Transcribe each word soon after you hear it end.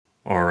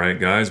Alright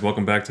guys,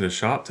 welcome back to the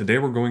shop. Today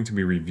we're going to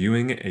be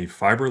reviewing a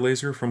fiber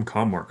laser from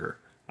ComMarker.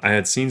 I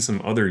had seen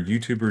some other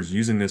YouTubers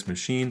using this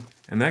machine,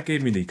 and that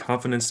gave me the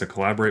confidence to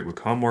collaborate with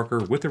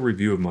ComMarker with a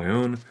review of my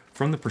own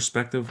from the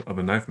perspective of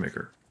a knife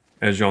maker.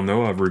 As y'all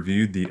know, I've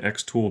reviewed the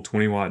X-Tool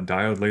 20-watt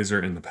diode laser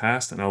in the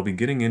past, and I'll be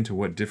getting into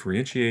what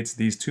differentiates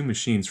these two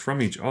machines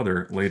from each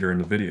other later in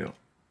the video.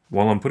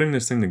 While I'm putting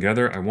this thing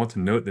together, I want to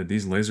note that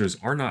these lasers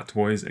are not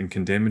toys and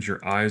can damage your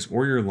eyes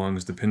or your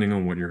lungs depending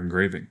on what you're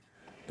engraving.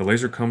 The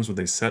laser comes with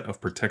a set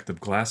of protective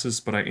glasses,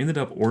 but I ended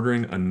up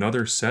ordering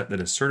another set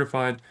that is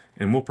certified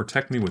and will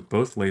protect me with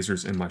both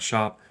lasers in my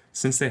shop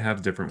since they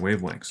have different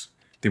wavelengths.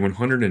 The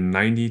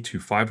 190 to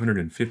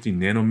 550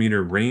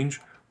 nanometer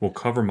range will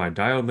cover my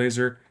diode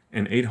laser,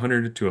 and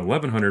 800 to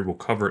 1100 will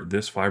cover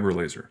this fiber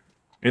laser.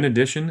 In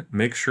addition,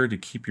 make sure to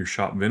keep your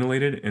shop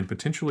ventilated and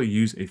potentially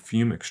use a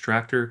fume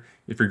extractor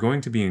if you're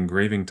going to be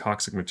engraving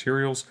toxic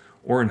materials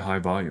or in high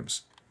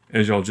volumes.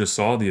 As y'all just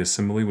saw, the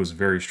assembly was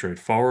very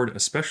straightforward,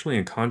 especially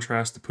in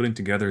contrast to putting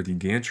together the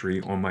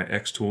gantry on my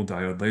X-Tool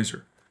diode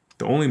laser.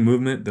 The only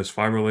movement this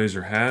fiber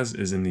laser has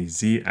is in the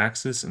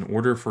Z-axis in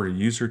order for a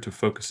user to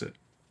focus it.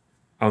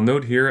 I'll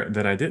note here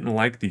that I didn't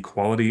like the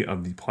quality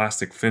of the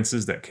plastic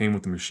fences that came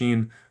with the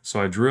machine,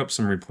 so I drew up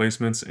some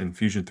replacements in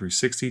Fusion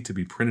 360 to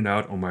be printed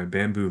out on my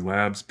Bamboo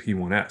Labs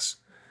P1S.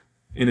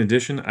 In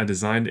addition, I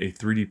designed a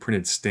 3D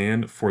printed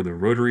stand for the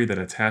rotary that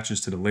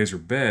attaches to the laser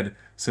bed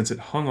since it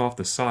hung off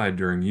the side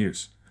during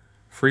use.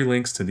 Free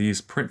links to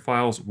these print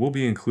files will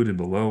be included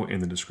below in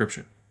the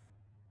description.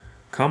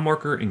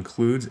 ComMarker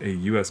includes a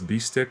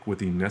USB stick with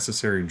the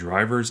necessary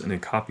drivers and a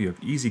copy of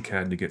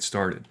EasyCAD to get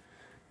started.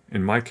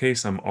 In my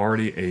case, I'm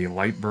already a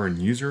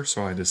Lightburn user,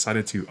 so I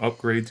decided to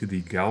upgrade to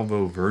the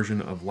Galvo version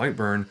of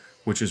Lightburn,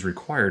 which is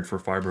required for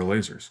fiber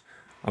lasers.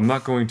 I'm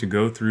not going to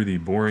go through the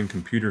boring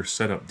computer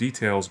setup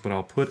details, but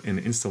I'll put an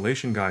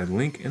installation guide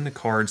link in the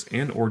cards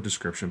and/or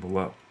description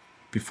below.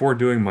 Before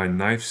doing my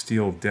knife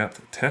steel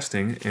depth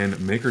testing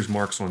and maker's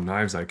marks on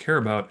knives I care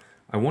about,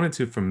 I wanted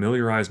to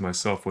familiarize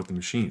myself with the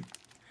machine.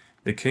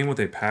 It came with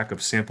a pack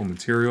of sample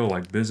material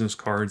like business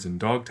cards and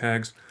dog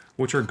tags,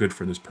 which are good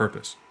for this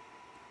purpose.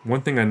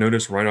 One thing I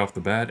noticed right off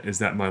the bat is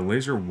that my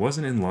laser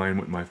wasn't in line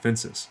with my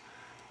fences.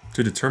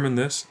 To determine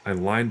this, I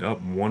lined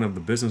up one of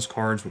the business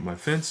cards with my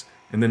fence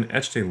and then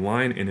etched a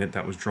line in it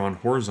that was drawn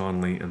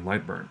horizontally in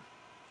Lightburn.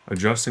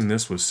 Adjusting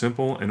this was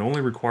simple and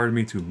only required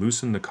me to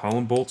loosen the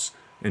column bolts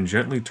and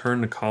gently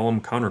turn the column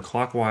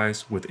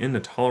counterclockwise within the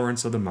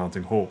tolerance of the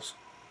mounting holes.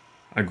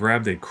 I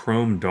grabbed a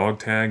chrome dog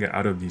tag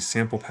out of the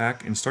sample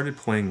pack and started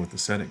playing with the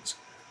settings.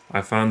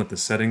 I found that the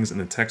settings in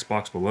the text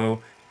box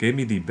below gave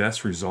me the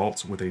best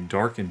results with a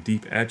dark and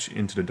deep etch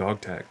into the dog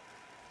tag.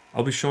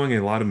 I'll be showing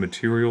a lot of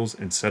materials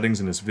and settings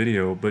in this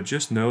video, but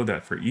just know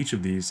that for each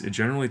of these, it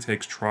generally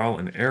takes trial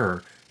and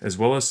error, as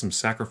well as some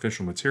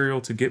sacrificial material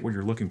to get what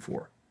you're looking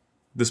for.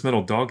 This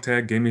metal dog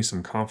tag gave me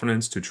some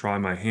confidence to try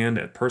my hand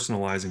at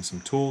personalizing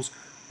some tools,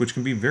 which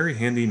can be very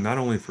handy not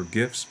only for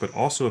gifts, but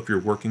also if you're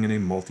working in a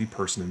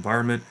multi-person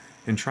environment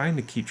and trying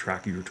to keep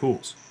track of your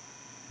tools.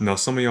 Now,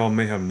 some of y'all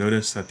may have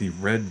noticed that the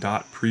red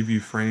dot preview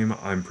frame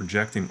I'm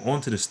projecting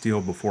onto the steel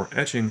before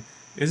etching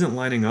isn't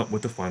lining up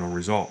with the final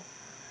result.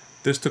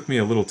 This took me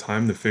a little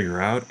time to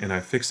figure out, and I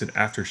fixed it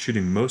after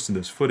shooting most of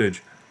this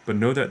footage, but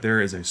know that there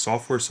is a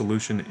software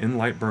solution in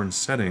Lightburn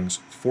settings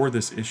for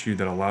this issue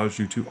that allows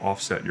you to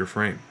offset your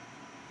frame.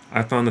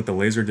 I found that the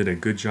laser did a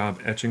good job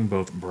etching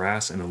both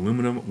brass and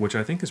aluminum, which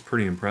I think is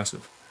pretty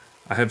impressive.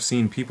 I have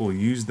seen people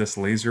use this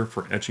laser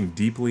for etching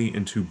deeply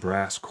into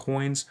brass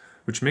coins,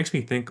 which makes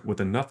me think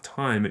with enough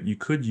time you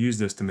could use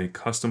this to make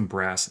custom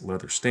brass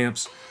leather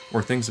stamps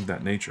or things of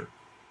that nature.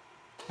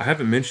 I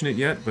haven't mentioned it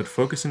yet, but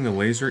focusing the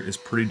laser is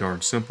pretty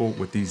darn simple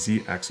with the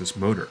Z-axis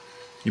motor.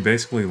 You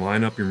basically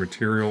line up your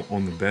material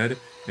on the bed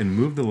and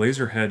move the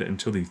laser head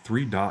until the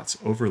three dots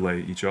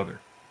overlay each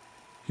other.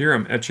 Here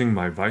I'm etching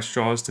my vice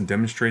jaws to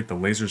demonstrate the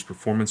laser's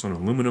performance on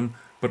aluminum,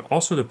 but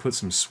also to put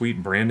some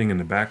sweet branding in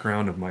the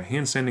background of my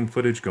hand sanding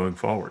footage going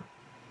forward.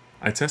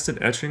 I tested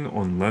etching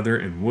on leather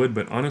and wood,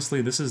 but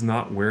honestly this is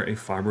not where a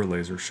fiber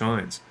laser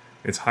shines.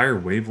 Its higher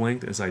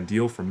wavelength is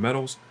ideal for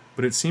metals,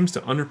 but it seems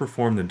to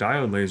underperform the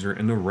diode laser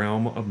in the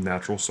realm of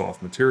natural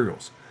soft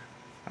materials.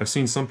 I've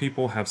seen some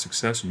people have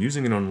success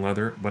using it on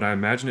leather, but I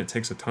imagine it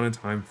takes a ton of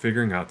time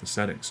figuring out the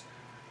settings.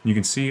 You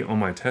can see on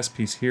my test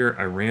piece here,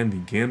 I ran the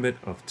gambit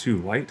of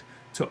too light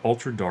to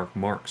ultra dark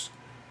marks.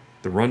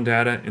 The run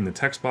data in the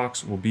text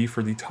box will be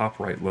for the top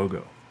right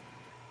logo.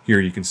 Here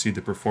you can see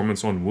the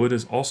performance on wood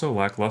is also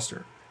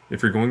lackluster.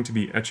 If you're going to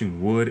be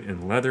etching wood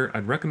and leather,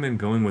 I'd recommend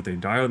going with a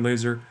diode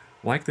laser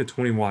like the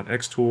 20-watt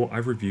X-Tool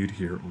I've reviewed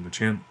here on the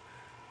channel.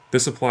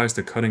 This applies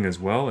to cutting as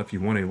well. If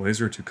you want a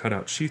laser to cut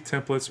out sheath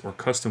templates or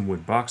custom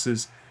wood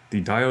boxes,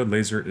 the diode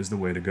laser is the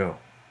way to go.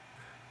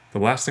 The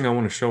last thing I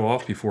want to show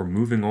off before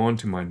moving on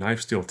to my knife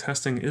steel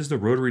testing is the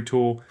rotary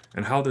tool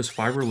and how this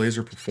fiber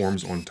laser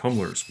performs on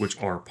tumblers, which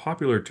are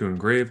popular to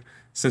engrave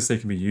since they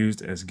can be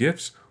used as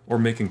gifts or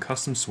making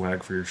custom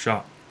swag for your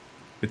shop.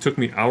 It took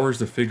me hours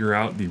to figure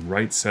out the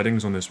right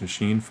settings on this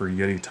machine for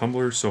Yeti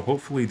tumblers, so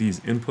hopefully these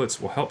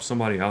inputs will help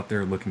somebody out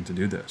there looking to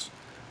do this.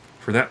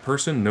 For that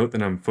person, note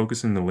that I'm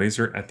focusing the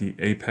laser at the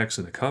apex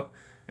of the cup,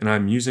 and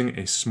I'm using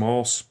a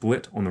small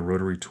split on the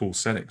rotary tool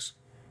settings.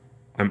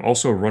 I'm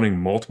also running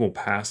multiple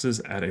passes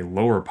at a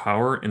lower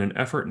power in an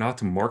effort not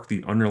to mark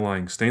the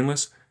underlying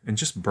stainless and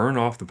just burn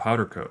off the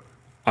powder coat.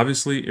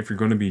 Obviously, if you're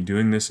going to be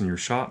doing this in your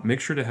shop, make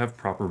sure to have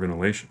proper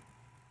ventilation.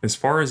 As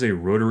far as a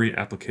rotary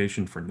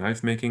application for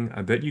knife making,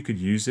 I bet you could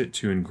use it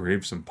to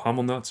engrave some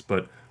pommel nuts,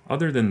 but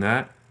other than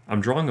that,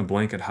 I'm drawing a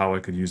blank at how I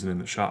could use it in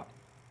the shop.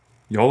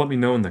 Y'all let me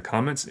know in the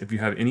comments if you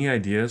have any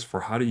ideas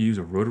for how to use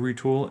a rotary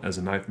tool as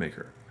a knife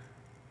maker.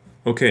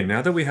 Okay,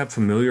 now that we have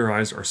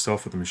familiarized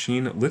ourselves with the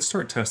machine, let's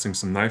start testing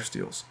some knife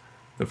steels.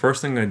 The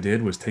first thing I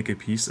did was take a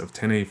piece of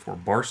 1084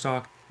 bar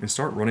stock and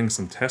start running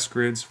some test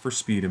grids for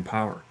speed and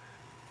power.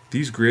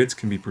 These grids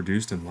can be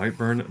produced in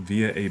Lightburn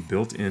via a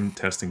built-in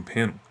testing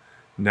panel.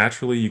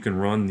 Naturally, you can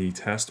run the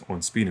test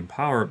on speed and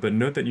power, but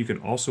note that you can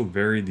also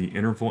vary the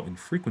interval and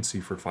frequency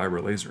for fiber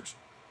lasers.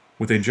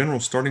 With a general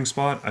starting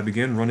spot, I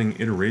began running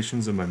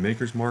iterations of my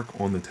maker's mark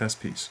on the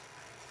test piece.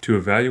 To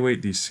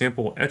evaluate these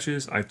sample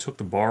etches, I took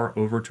the bar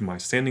over to my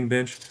sanding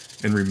bench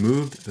and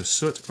removed the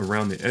soot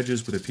around the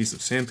edges with a piece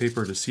of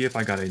sandpaper to see if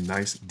I got a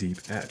nice deep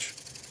etch.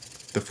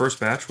 The first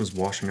batch was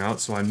washing out,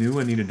 so I knew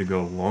I needed to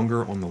go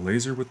longer on the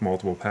laser with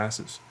multiple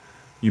passes.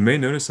 You may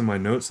notice in my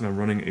notes that I'm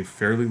running a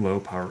fairly low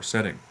power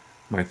setting.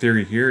 My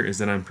theory here is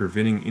that I'm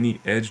preventing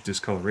any edge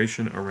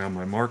discoloration around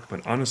my mark,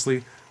 but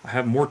honestly, I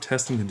have more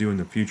testing to do in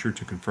the future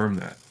to confirm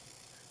that.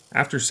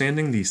 After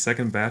sanding, the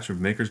second batch of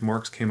maker's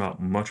marks came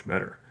out much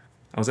better.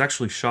 I was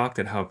actually shocked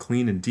at how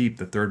clean and deep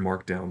the third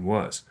mark down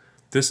was.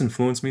 This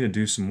influenced me to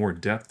do some more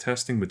depth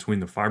testing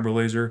between the fiber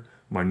laser,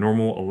 my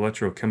normal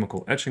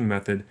electrochemical etching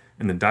method,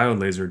 and the diode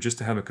laser just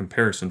to have a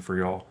comparison for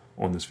y'all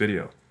on this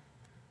video.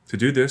 To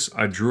do this,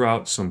 I drew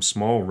out some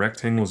small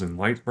rectangles in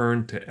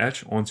Lightburn to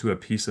etch onto a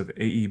piece of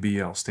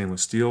AEBL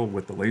stainless steel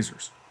with the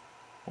lasers.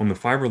 On the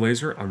fiber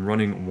laser, I'm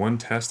running one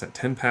test at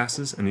 10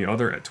 passes and the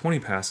other at 20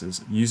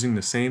 passes using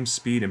the same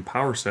speed and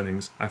power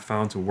settings I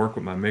found to work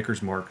with my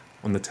maker's mark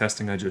on the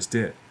testing I just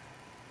did.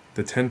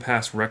 The 10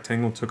 pass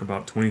rectangle took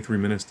about 23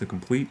 minutes to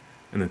complete,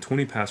 and the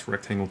 20 pass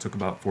rectangle took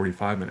about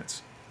 45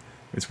 minutes.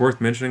 It's worth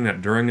mentioning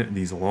that during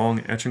these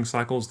long etching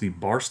cycles, the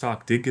bar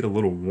stock did get a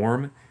little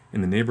warm in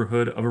the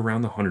neighborhood of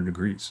around 100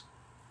 degrees.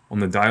 On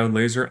the diode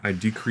laser, I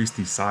decreased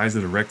the size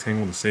of the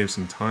rectangle to save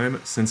some time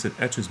since it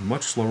etches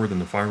much slower than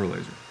the fiber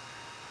laser.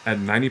 At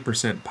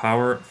 90%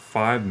 power,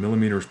 5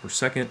 millimeters per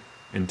second,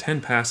 and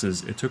 10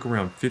 passes, it took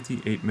around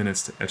 58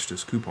 minutes to etch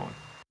this coupon.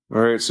 All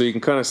right, so you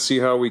can kind of see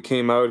how we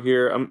came out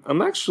here.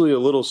 I'm actually a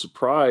little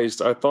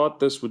surprised. I thought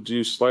this would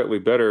do slightly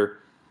better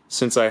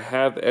since I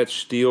have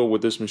etched steel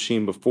with this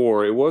machine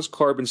before. It was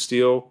carbon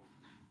steel,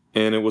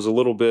 and it was a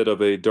little bit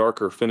of a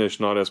darker finish,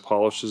 not as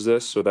polished as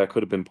this, so that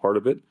could have been part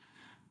of it.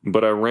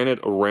 But I ran it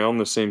around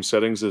the same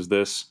settings as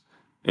this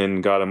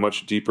and got a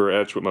much deeper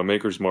etch with my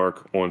maker's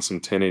mark on some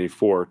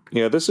 1084.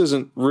 Yeah, this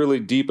isn't really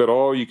deep at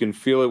all. You can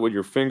feel it with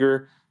your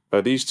finger.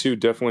 These two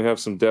definitely have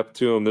some depth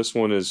to them. This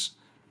one is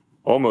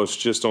almost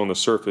just on the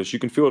surface. You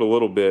can feel it a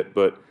little bit,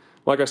 but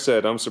like I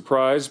said, I'm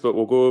surprised, but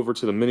we'll go over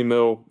to the mini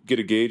mill, get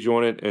a gauge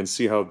on it, and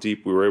see how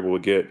deep we were able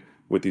to get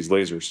with these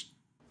lasers.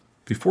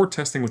 Before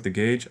testing with the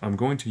gauge, I'm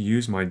going to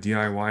use my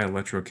DIY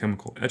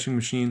electrochemical etching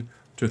machine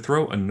to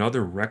throw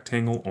another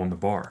rectangle on the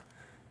bar.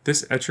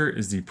 This etcher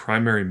is the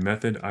primary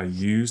method I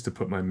use to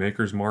put my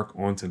maker's mark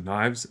onto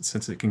knives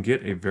since it can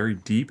get a very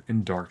deep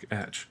and dark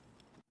etch.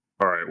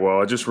 Alright, well,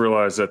 I just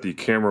realized that the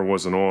camera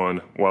wasn't on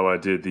while I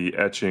did the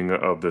etching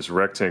of this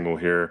rectangle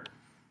here.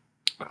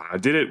 I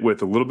did it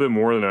with a little bit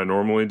more than I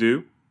normally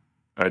do.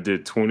 I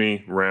did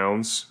 20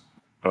 rounds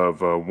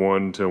of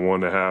 1 to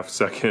 1.5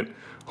 second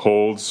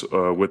holds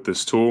with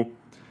this tool.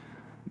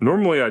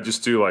 Normally I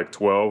just do like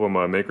 12 on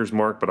my maker's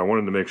mark, but I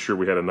wanted to make sure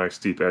we had a nice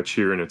deep etch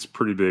here, and it's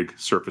pretty big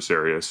surface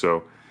area.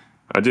 So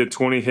I did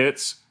 20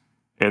 hits,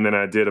 and then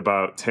I did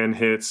about 10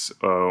 hits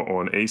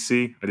on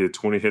AC. I did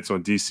 20 hits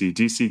on DC.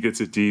 DC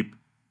gets it deep,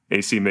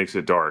 AC makes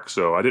it dark.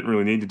 So I didn't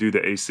really need to do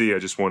the AC. I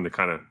just wanted to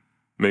kind of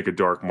make a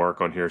dark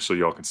mark on here so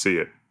y'all can see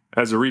it.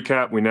 As a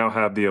recap, we now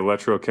have the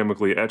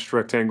electrochemically etched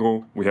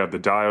rectangle, we have the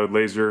diode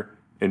laser,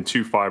 and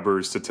 2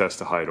 fibers to test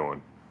the height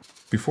on.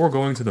 Before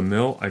going to the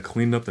mill, I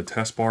cleaned up the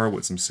test bar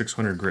with some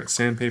 600 grit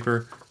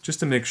sandpaper just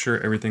to make sure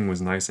everything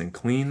was nice and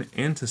clean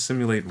and to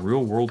simulate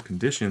real-world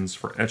conditions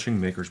for etching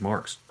maker's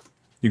marks.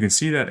 You can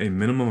see that a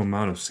minimum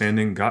amount of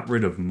sanding got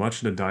rid of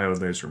much of the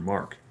diode laser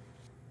mark.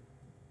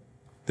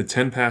 The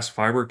 10 pass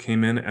fiber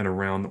came in at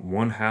around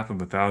 1/2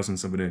 of a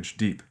thousandth of an inch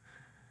deep.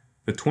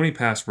 The 20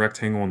 pass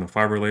rectangle on the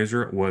fiber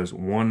laser was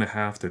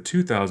 1/2 to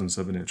 2 thousandths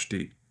of an inch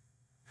deep.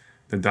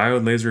 The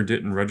diode laser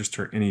didn't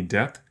register any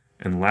depth.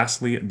 And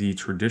lastly, the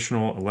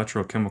traditional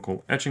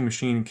electrochemical etching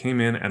machine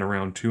came in at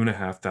around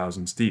 2.5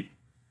 thousandths deep.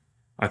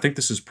 I think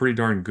this is pretty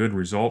darn good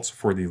results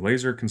for the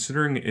laser,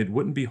 considering it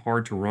wouldn't be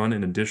hard to run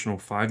an additional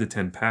 5 to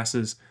 10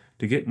 passes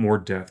to get more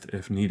depth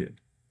if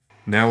needed.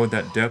 Now with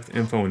that depth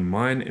info in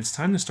mind, it's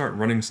time to start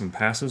running some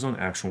passes on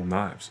actual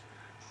knives.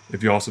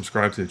 If you all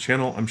subscribe to the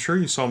channel, I'm sure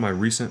you saw my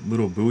recent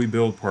little buoy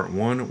build part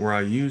 1 where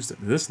I used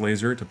this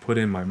laser to put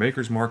in my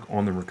maker's mark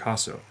on the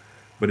ricasso.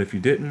 But if you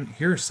didn't,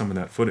 here's some of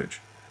that footage.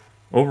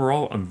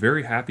 Overall, I'm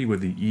very happy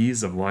with the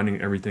ease of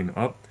lining everything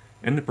up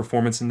and the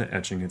performance in the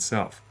etching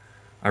itself.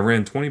 I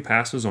ran 20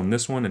 passes on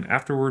this one, and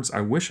afterwards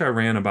I wish I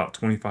ran about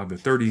 25 to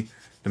 30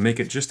 to make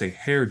it just a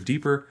hair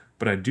deeper,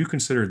 but I do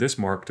consider this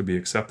mark to be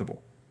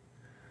acceptable.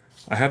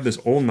 I have this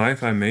old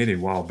knife I made a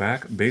while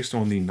back based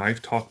on the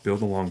Knife Talk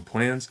build-along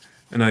plans,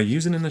 and I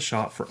use it in the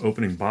shop for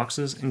opening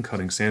boxes and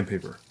cutting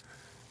sandpaper.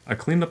 I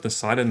cleaned up the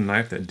side of the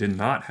knife that did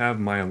not have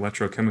my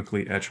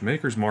electrochemically etched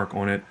maker's mark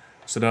on it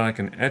so that I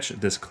can etch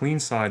this clean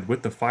side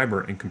with the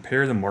fiber and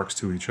compare the marks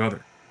to each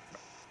other.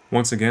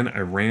 Once again, I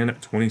ran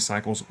 20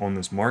 cycles on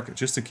this mark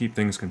just to keep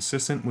things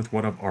consistent with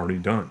what I've already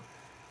done.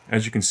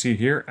 As you can see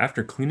here,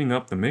 after cleaning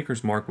up the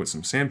maker's mark with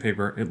some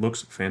sandpaper, it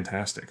looks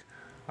fantastic.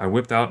 I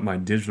whipped out my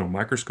digital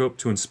microscope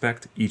to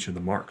inspect each of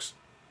the marks.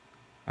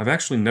 I've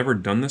actually never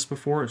done this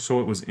before, so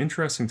it was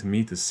interesting to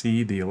me to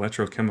see the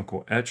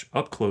electrochemical etch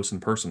up close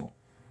and personal.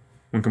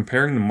 When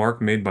comparing the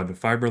mark made by the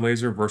fiber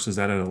laser versus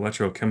that of an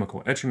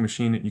electrochemical etching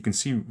machine, you can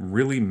see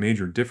really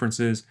major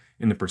differences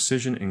in the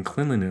precision and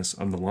cleanliness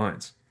of the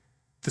lines.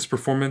 This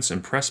performance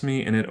impressed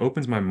me, and it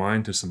opens my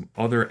mind to some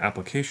other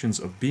applications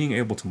of being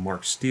able to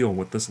mark steel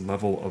with this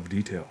level of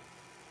detail.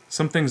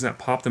 Some things that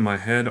popped in my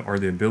head are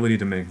the ability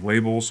to make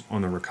labels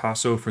on the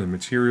ricasso for the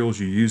materials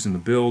you use in the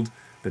build,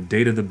 the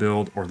date of the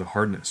build, or the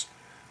hardness.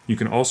 You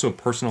can also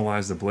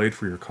personalize the blade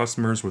for your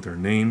customers with their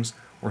names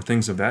or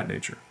things of that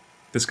nature.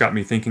 This got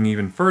me thinking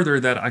even further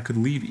that I could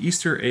leave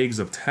Easter eggs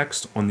of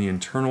text on the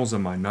internals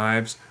of my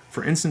knives,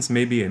 for instance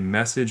maybe a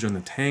message on the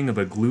tang of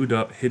a glued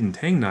up hidden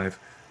tang knife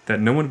that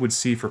no one would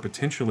see for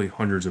potentially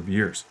hundreds of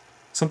years.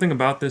 Something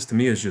about this to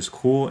me is just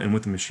cool, and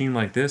with a machine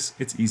like this,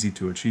 it's easy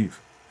to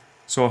achieve.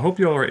 So I hope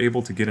you all are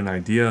able to get an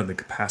idea of the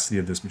capacity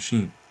of this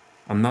machine.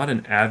 I'm not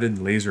an avid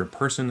laser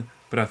person,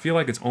 but I feel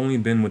like it's only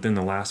been within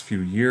the last few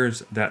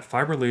years that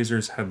fiber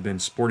lasers have been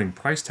sporting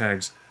price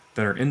tags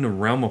that are in the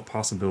realm of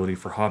possibility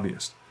for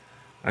hobbyists.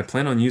 I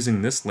plan on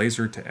using this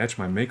laser to etch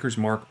my maker's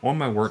mark on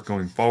my work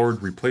going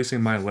forward,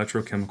 replacing my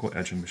electrochemical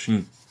etching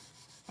machine.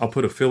 I'll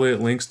put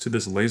affiliate links to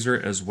this laser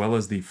as well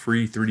as the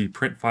free 3D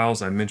print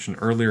files I mentioned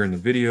earlier in the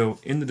video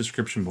in the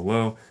description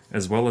below,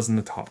 as well as in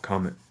the top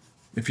comment.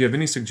 If you have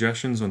any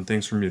suggestions on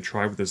things for me to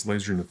try with this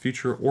laser in the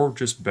future, or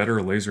just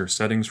better laser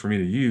settings for me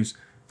to use,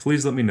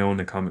 please let me know in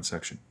the comment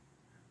section.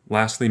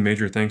 Lastly,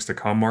 major thanks to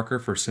ComMarker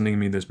for sending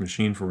me this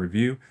machine for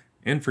review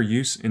and for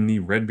use in the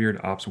Redbeard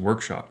Ops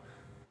workshop.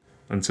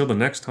 Until the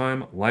next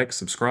time, like,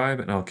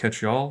 subscribe, and I'll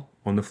catch y'all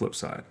on the flip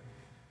side.